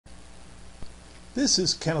This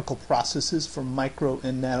is Chemical Processes for Micro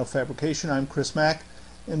and Nanofabrication. I'm Chris Mack,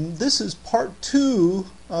 and this is part 2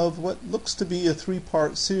 of what looks to be a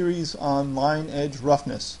 3-part series on line edge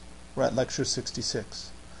roughness. We're at lecture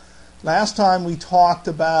 66. Last time we talked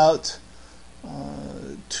about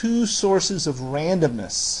two sources of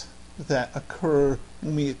randomness that occur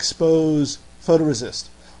when we expose photoresist.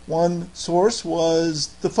 One source was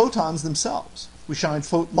the photons themselves. We shine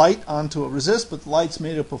light onto a resist, but the light's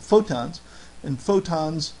made up of photons, and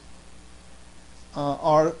photons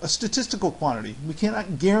are a statistical quantity. We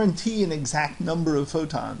cannot guarantee an exact number of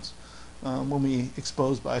photons when we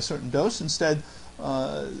expose by a certain dose. Instead,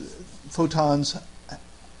 photons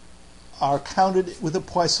are counted with a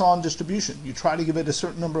Poisson distribution. You try to give it a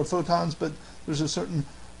certain number of photons, but there's a certain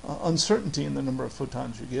uncertainty in the number of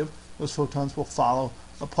photons you give. Those photons will follow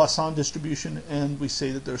a Poisson distribution, and we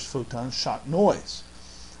say that there's photon shock noise.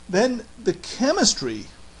 Then the chemistry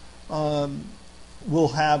will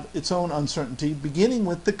have its own uncertainty, beginning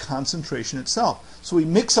with the concentration itself. So we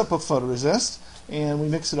mix up a photoresist, and we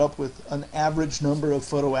mix it up with an average number of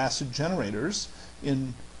photoacid generators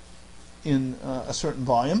in a certain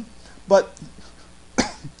volume. But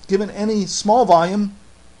given any small volume,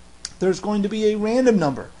 there's going to be a random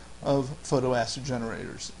number of photoacid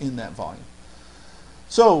generators in that volume.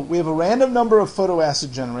 So we have a random number of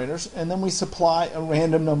photoacid generators, and then we supply a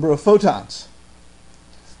random number of photons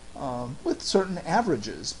with certain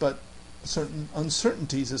averages, but certain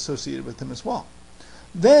uncertainties associated with them as well.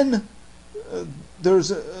 Then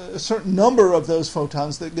there's a certain number of those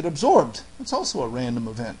photons that get absorbed. It's also a random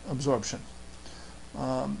event absorption.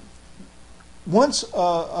 Once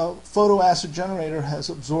a photoacid generator has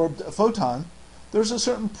absorbed a photon, there's a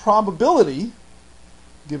certain probability,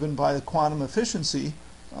 given by the quantum efficiency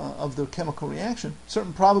of the chemical reaction,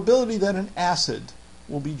 certain probability that an acid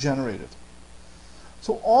will be generated.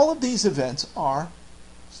 So all of these events are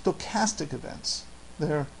stochastic events.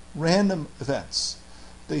 They're random events.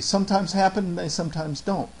 They sometimes happen, they sometimes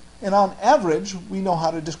don't. And on average, we know how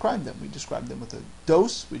to describe them. We describe them with a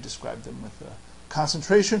dose, we describe them with a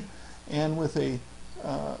concentration, and with a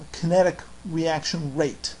kinetic reaction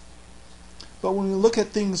rate. But when we look at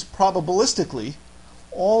things probabilistically,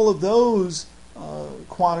 all of those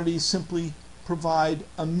quantities simply provide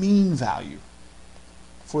a mean value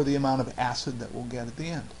for the amount of acid that we'll get at the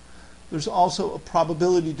end. There's also a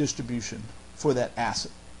probability distribution for that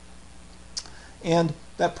acid. And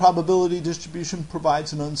that probability distribution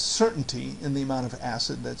provides an uncertainty in the amount of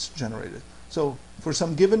acid that's generated. So for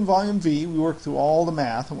some given volume V, we work through all the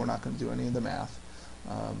math, and we're not going to do any of the math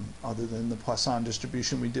other than the Poisson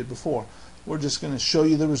distribution we did before. We're just going to show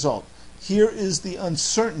you the result. Here is the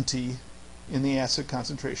uncertainty in the acid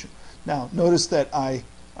concentration. Now, notice that I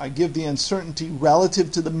give the uncertainty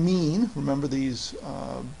relative to the mean. Remember these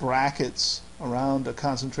brackets around a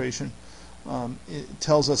concentration. It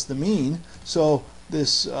tells us the mean. So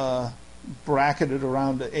this bracketed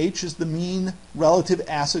around H is the mean relative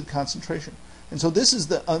acid concentration. And so this is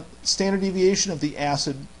the standard deviation of the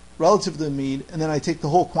acid relative to the mean, and then I take the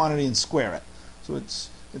whole quantity and square it. So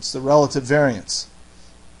it's the relative variance.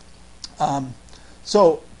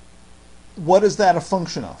 So what is that a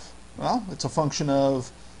function of? Well, it's a function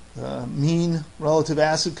of the mean relative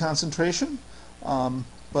acid concentration,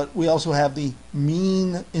 but we also have the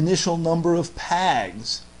mean initial number of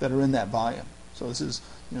PAGs that are in that volume. So this is,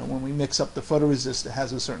 when we mix up the photoresist, it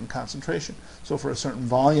has a certain concentration. So for a certain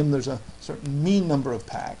volume, there's a certain mean number of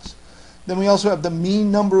PAGs. Then we also have the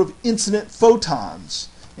mean number of incident photons,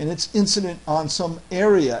 and it's incident on some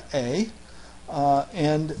area A,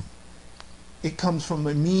 and it comes from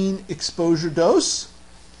a mean exposure dose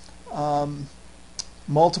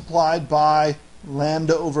multiplied by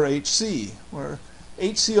lambda over hc, where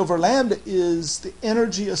hc over lambda is the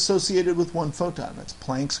energy associated with one photon. That's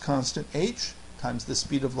Planck's constant h times the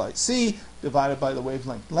speed of light c divided by the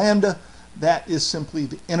wavelength lambda. That is simply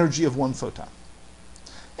the energy of one photon.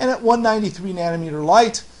 And at 193 nanometer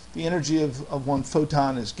light, the energy of one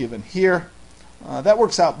photon is given here. That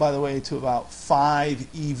works out, by the way, to about 5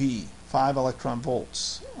 eV, 5 electron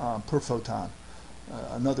volts per photon,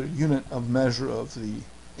 another unit of measure of the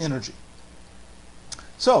energy.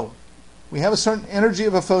 So we have a certain energy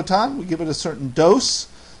of a photon. We give it a certain dose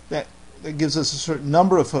that gives us a certain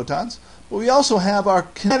number of photons. But we also have our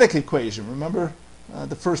kinetic equation. Remember,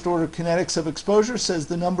 the first order kinetics of exposure says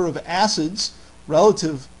the number of acids,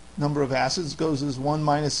 relative number of acids, goes as 1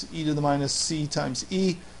 minus e to the minus c times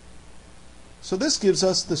e. So this gives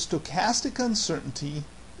us the stochastic uncertainty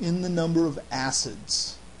in the number of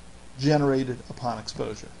acids generated upon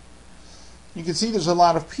exposure. You can see there's a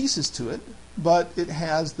lot of pieces to it, but it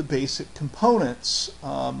has the basic components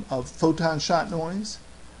of photon shot noise,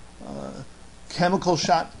 chemical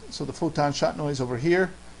shot, so the photon shot noise over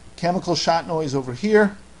here, chemical shot noise over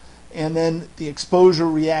here, and then the exposure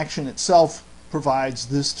reaction itself provides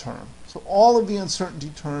this term. So all of the uncertainty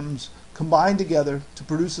terms combine together to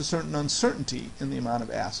produce a certain uncertainty in the amount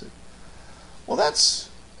of acid. Well, that's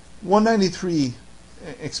 193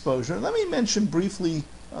 exposure. Let me mention briefly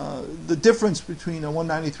the difference between a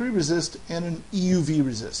 193 resist and an EUV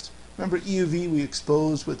resist. Remember, EUV we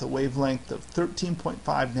exposed with a wavelength of 13.5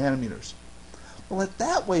 nanometers. Well, at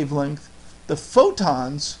that wavelength, the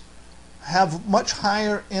photons have much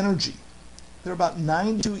higher energy. They're about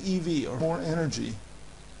 92 eV or more energy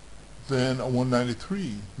than a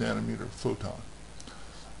 193 nanometer photon.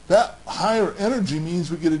 That higher energy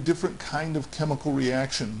means we get a different kind of chemical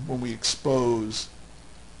reaction when we expose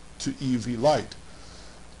to EUV light.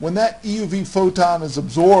 When that EUV photon is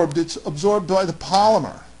absorbed, it's absorbed by the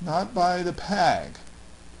polymer, not by the PAG.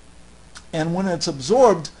 And when it's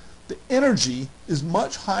absorbed, the energy is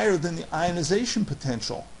much higher than the ionization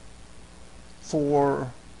potential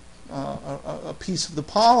for a piece of the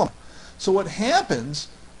polymer. So what happens,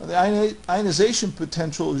 the ionization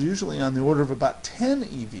potential is usually on the order of about 10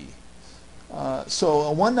 eV. So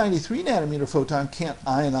a 193 nanometer photon can't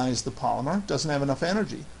ionize the polymer, doesn't have enough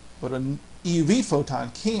energy, but an EUV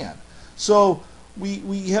photon can. So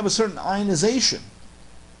we have a certain ionization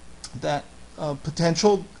that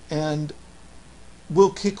potential and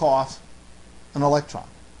will kick off an electron.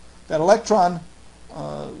 That electron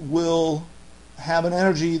will have an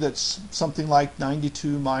energy that's something like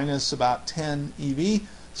 92 minus about 10 eV,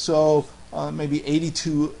 so maybe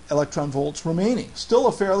 82 electron volts remaining. Still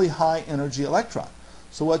a fairly high energy electron.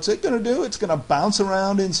 So what's it going to do? It's going to bounce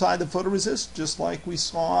around inside the photoresist, just like we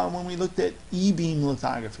saw when we looked at E-beam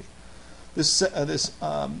lithography. This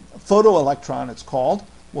photoelectron, it's called,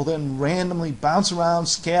 will then randomly bounce around,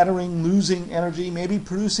 scattering, losing energy, maybe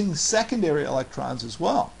producing secondary electrons as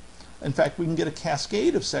well. In fact, we can get a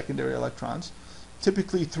cascade of secondary electrons.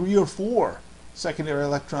 Typically 3 or 4 secondary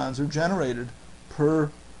electrons are generated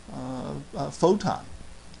per photon.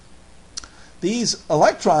 These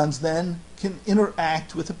electrons then can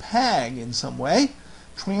interact with a PAG in some way,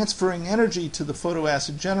 transferring energy to the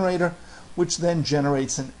photoacid generator, which then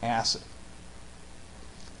generates an acid.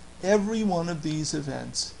 Every one of these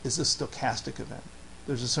events is a stochastic event.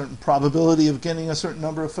 There's a certain probability of getting a certain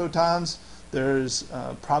number of photons. There's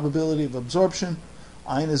a probability of absorption,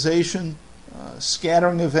 ionization,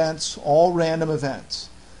 scattering events, all random events.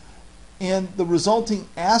 And the resulting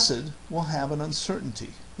acid will have an uncertainty.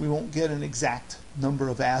 We won't get an exact number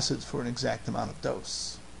of acids for an exact amount of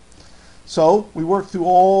dose. So we work through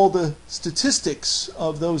all the statistics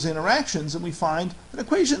of those interactions and we find an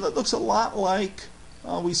equation that looks a lot like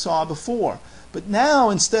we saw before. But now,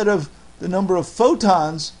 instead of the number of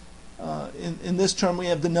photons, in this term we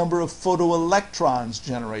have the number of photoelectrons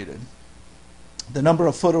generated. The number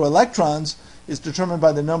of photoelectrons is determined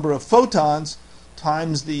by the number of photons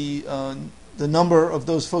times the number of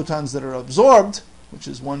those photons that are absorbed, which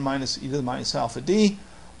is 1 minus e to the minus alpha d,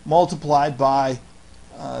 multiplied by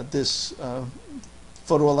this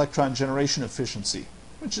photoelectron generation efficiency,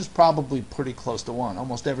 which is probably pretty close to 1.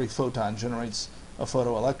 Almost every photon generates a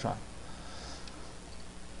photoelectron.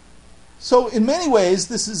 So in many ways,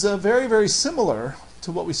 this is very, very similar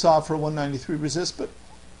to what we saw for 193 resist, but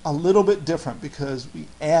a little bit different because we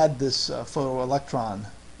add this photoelectron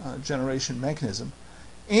generation mechanism.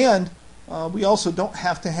 And we also don't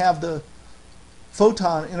have to have the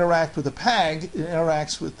photon interact with a PAG. It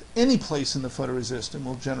interacts with any place in the photoresist and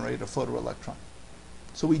will generate a photoelectron.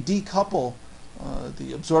 So we decouple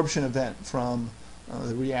the absorption event from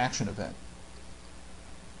the reaction event.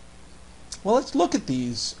 Well, let's look at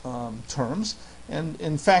these terms. And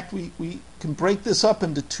in fact, we can break this up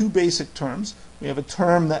into 2 basic terms. We have a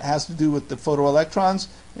term that has to do with the photoelectrons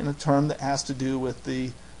and a term that has to do with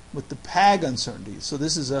the PAG uncertainty. So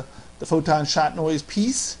this is the photon shot noise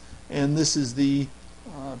piece, and this is the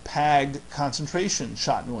PAG concentration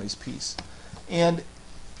shot noise piece. And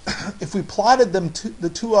if we plotted them the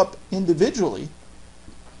two up individually,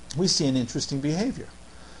 we see an interesting behavior.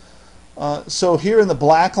 So here in the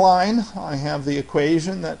black line, I have the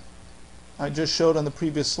equation that I just showed on the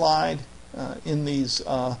previous slide. In these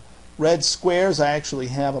red squares, I actually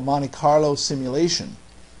have a Monte Carlo simulation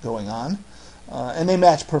going on, and they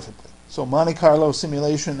match perfectly. So Monte Carlo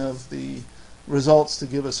simulation of the results to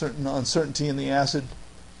give a certain uncertainty in the acid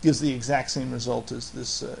gives the exact same result as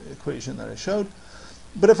this equation that I showed.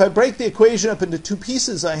 But if I break the equation up into 2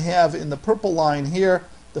 pieces, I have in the purple line here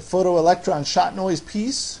the photoelectron shot noise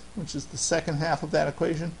piece, which is the second half of that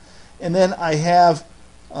equation. And then I have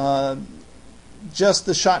just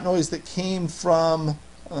the shot noise that came from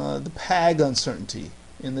the PAG uncertainty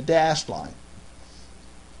in the dashed line.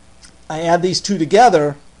 I add these two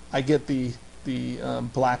together, I get the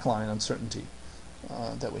black line uncertainty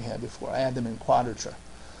that we had before. I add them in quadrature.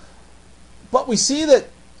 But we see that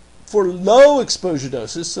for low exposure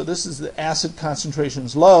doses, so this is the acid concentration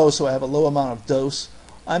is low, so I have a low amount of dose,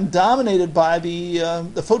 I'm dominated by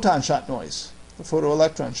the photon shot noise, the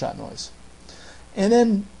photoelectron shot noise. And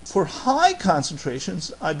then for high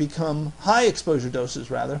concentrations, high exposure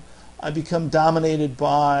doses rather, I become dominated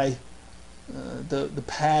by the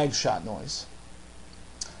PAG shot noise.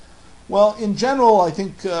 Well, in general, I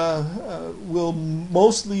think we'll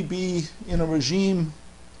mostly be in a regime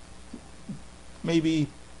maybe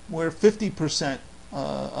where 50%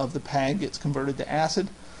 of the PAG gets converted to acid.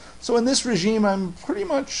 So in this regime, I'm pretty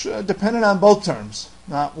much dependent on both terms,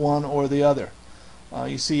 not one or the other.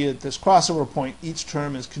 You see at this crossover point, each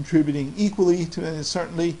term is contributing equally to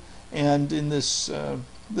uncertainty, and in this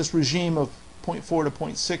regime of 0.4 to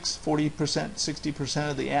 0.6, 40%,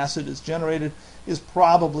 60% of the acid is generated, is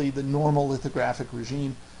probably the normal lithographic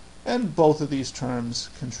regime, and both of these terms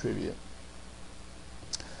contribute.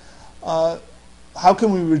 How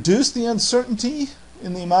can we reduce the uncertainty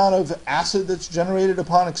in the amount of acid that's generated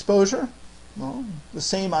upon exposure? Well, the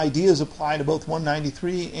same ideas apply to both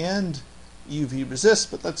 193 and EUV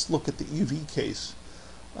resist, but let's look at the EUV case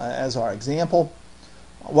as our example.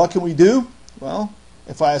 What can we do? Well,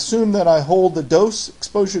 if I assume that I hold the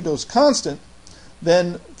exposure dose constant,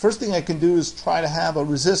 then first thing I can do is try to have a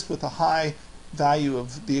resist with a high value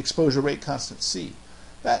of the exposure rate constant C.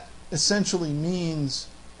 That essentially means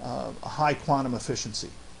a high quantum efficiency.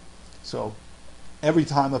 So every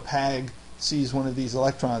time a PAG sees one of these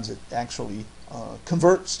electrons, it actually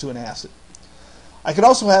converts to an acid. I could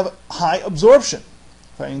also have high absorption.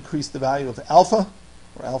 If I increase the value of alpha,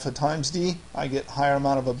 or alpha times D, I get higher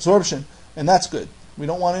amount of absorption, and that's good. We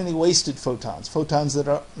don't want any wasted photons. Photons that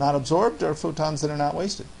are not absorbed are photons that are not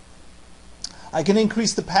wasted. I can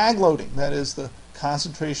increase the PAG loading, that is the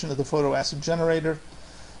concentration of the photoacid generator,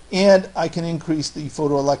 and I can increase the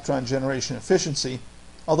photoelectron generation efficiency,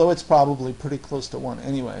 although it's probably pretty close to 1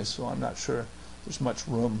 anyway, so I'm not sure there's much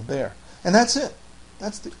room there. And that's it.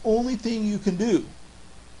 That's the only thing you can do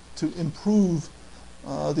to improve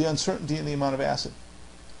the uncertainty in the amount of acid,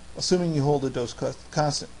 assuming you hold the dose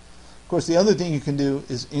constant. Of course, the other thing you can do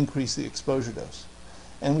is increase the exposure dose.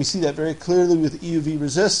 And we see that very clearly with EUV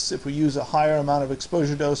resists. If we use a higher amount of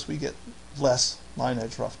exposure dose, we get less line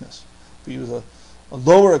edge roughness. If we use a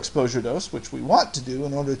lower exposure dose, which we want to do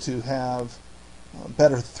in order to have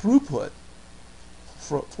better throughput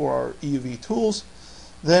for our EUV tools,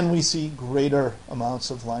 then we see greater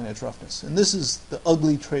amounts of line edge roughness. And this is the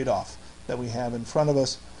ugly trade-off that we have in front of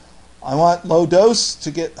us. I want low dose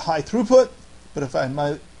to get high throughput, but if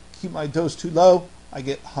I keep my dose too low, I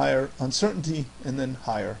get higher uncertainty and then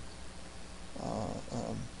higher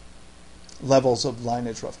levels of line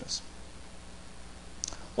edge roughness.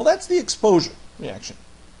 Well, that's the exposure reaction.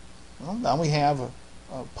 Well, now we have a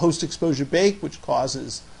post-exposure bake, which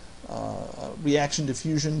causes reaction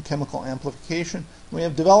diffusion, chemical amplification. We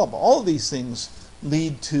have development. All of these things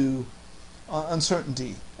lead to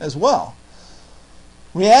uncertainty as well.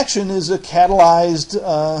 Reaction is a catalyzed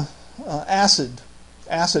acid.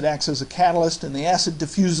 Acid acts as a catalyst, and the acid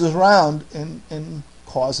diffuses around and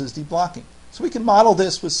causes deblocking. So we can model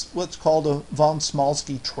this with what's called a von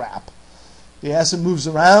Smalski trap. The acid moves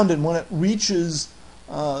around, and when it reaches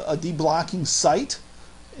a deblocking site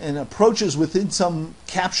and approaches within some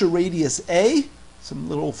capture radius A, some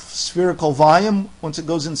little spherical volume, once it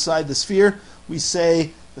goes inside the sphere, we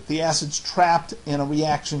say that the acid's trapped and a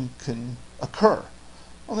reaction can occur.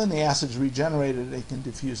 Well, then the acid's regenerated, they can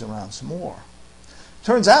diffuse around some more.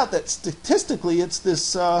 Turns out that statistically it's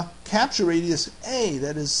this capture radius A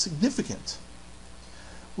that is significant.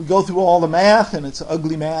 We go through all the math, and it's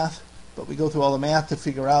ugly math, but we go through all the math to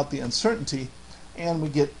figure out the uncertainty, and we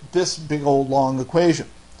get this big old long equation.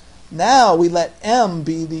 Now we let M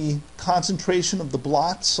be the concentration of the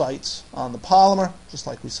blocked sites on the polymer, just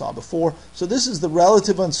like we saw before. So this is the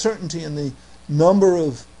relative uncertainty in the number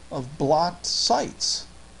of blocked sites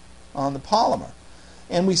on the polymer.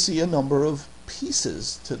 And we see a number of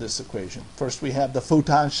pieces to this equation. First we have the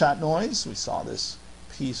photon shot noise. We saw this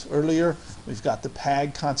piece earlier. We've got the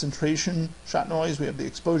PAG concentration shot noise. We have the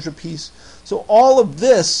exposure piece. So all of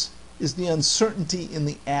this is the uncertainty in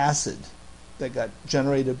the acid that got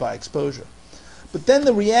generated by exposure. But then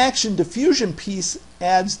the reaction diffusion piece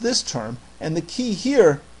adds this term, and the key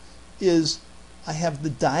here is I have the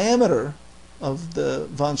diameter of the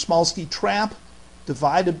von Schmalsky trap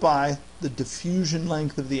divided by the diffusion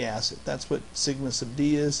length of the acid. That's what sigma sub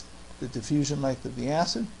d is, the diffusion length of the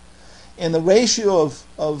acid. And the ratio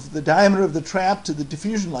of the diameter of the trap to the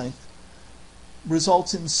diffusion length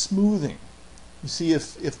results in smoothing. You see,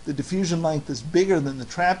 if the diffusion length is bigger than the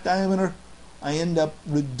trap diameter, I end up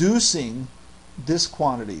reducing this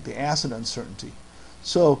quantity, the acid uncertainty.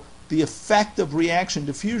 So the effect of reaction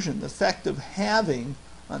diffusion, the effect of having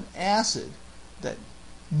an acid that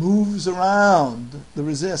moves around the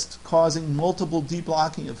resist, causing multiple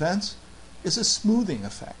deblocking events, is a smoothing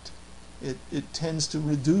effect. It tends to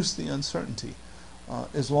reduce the uncertainty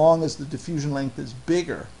as long as the diffusion length is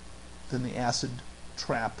bigger than the acid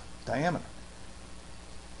trap diameter.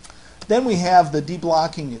 Then we have the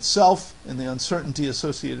deblocking itself and the uncertainty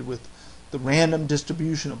associated with the random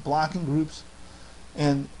distribution of blocking groups,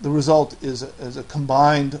 and the result is a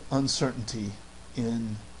combined uncertainty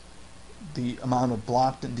in the amount of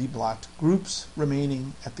blocked and deblocked groups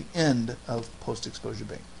remaining at the end of post-exposure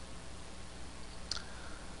beam.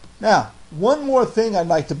 Now, one more thing I'd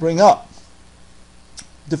like to bring up.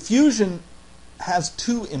 Diffusion has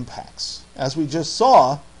two impacts. As we just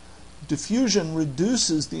saw, diffusion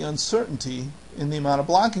reduces the uncertainty in the amount of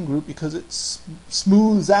blocking group because it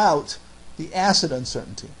smooths out the acid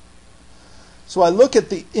uncertainty. So I look at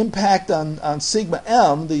the impact on sigma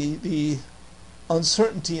m, the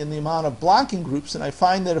uncertainty in the amount of blocking groups, and I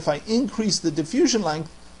find that if I increase the diffusion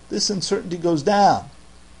length, this uncertainty goes down.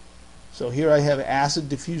 So here I have acid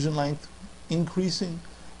diffusion length increasing,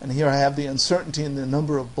 and here I have the uncertainty in the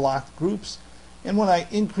number of blocked groups. And when I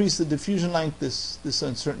increase the diffusion length, this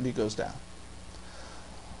uncertainty goes down.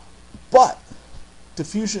 But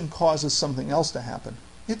diffusion causes something else to happen.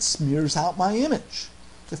 It smears out my image.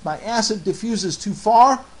 If my acid diffuses too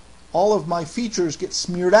far, all of my features get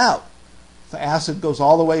smeared out. If the acid goes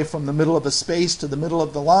all the way from the middle of a space to the middle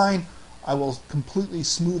of the line, I will completely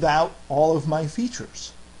smooth out all of my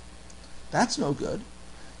features. That's no good.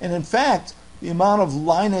 And in fact, the amount of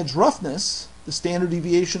line edge roughness, the standard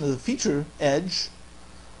deviation of the feature edge,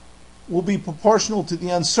 will be proportional to the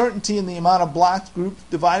uncertainty in the amount of blocked groups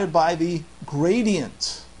divided by the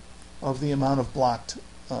gradient of the amount of blocked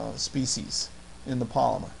species in the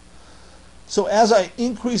polymer. So as I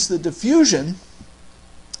increase the diffusion,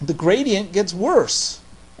 the gradient gets worse.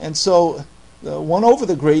 And so the 1 over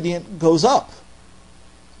the gradient goes up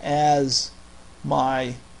as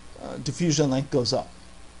my diffusion length goes up.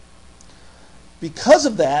 Because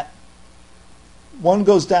of that, one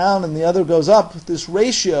goes down and the other goes up, this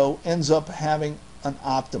ratio ends up having an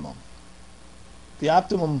optimum. The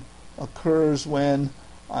optimum occurs when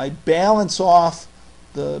I balance off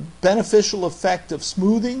the beneficial effect of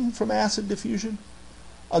smoothing from acid diffusion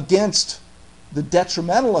against the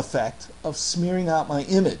detrimental effect of smearing out my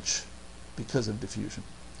image because of diffusion.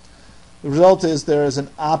 The result is there is an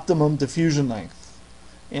optimum diffusion length.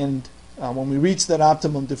 And when we reach that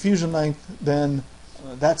optimum diffusion length, then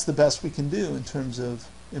that's the best we can do in terms of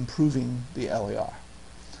improving the LER.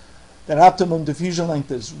 That optimum diffusion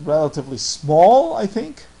length is relatively small, I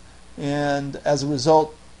think, and as a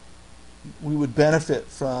result, we would benefit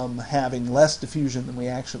from having less diffusion than we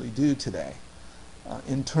actually do today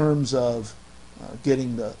in terms of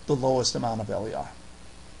getting the lowest amount of LER.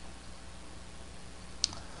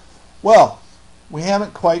 Well, we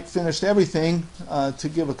haven't quite finished everything to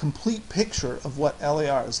give a complete picture of what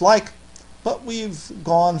LER is like, but we've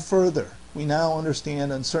gone further. We now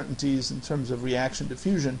understand uncertainties in terms of reaction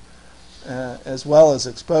diffusion as well as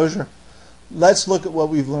exposure. Let's look at what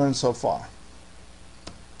we've learned so far.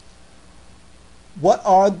 What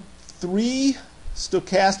are 3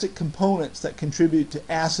 stochastic components that contribute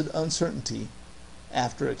to acid uncertainty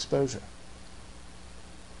after exposure?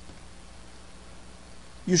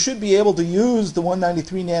 You should be able to use the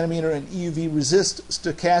 193 nanometer and EUV resist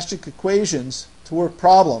stochastic equations to work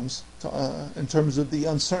problems in terms of the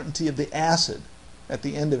uncertainty of the acid at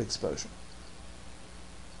the end of exposure.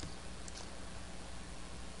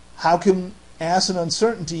 How can acid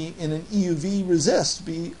uncertainty in an EUV resist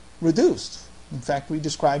be reduced? In fact, we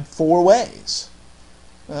described 4 ways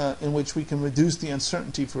in which we can reduce the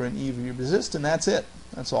uncertainty for an EUV resist, and that's it.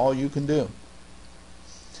 That's all you can do.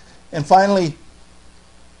 And finally,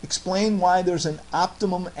 explain why there's an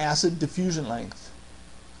optimum acid diffusion length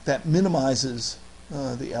that minimizes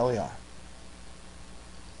the LER.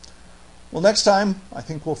 Well, next time, I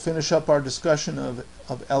think we'll finish up our discussion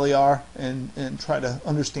of LER and try to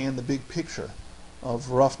understand the big picture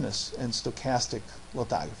of roughness and stochastic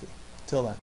lithography. Till then.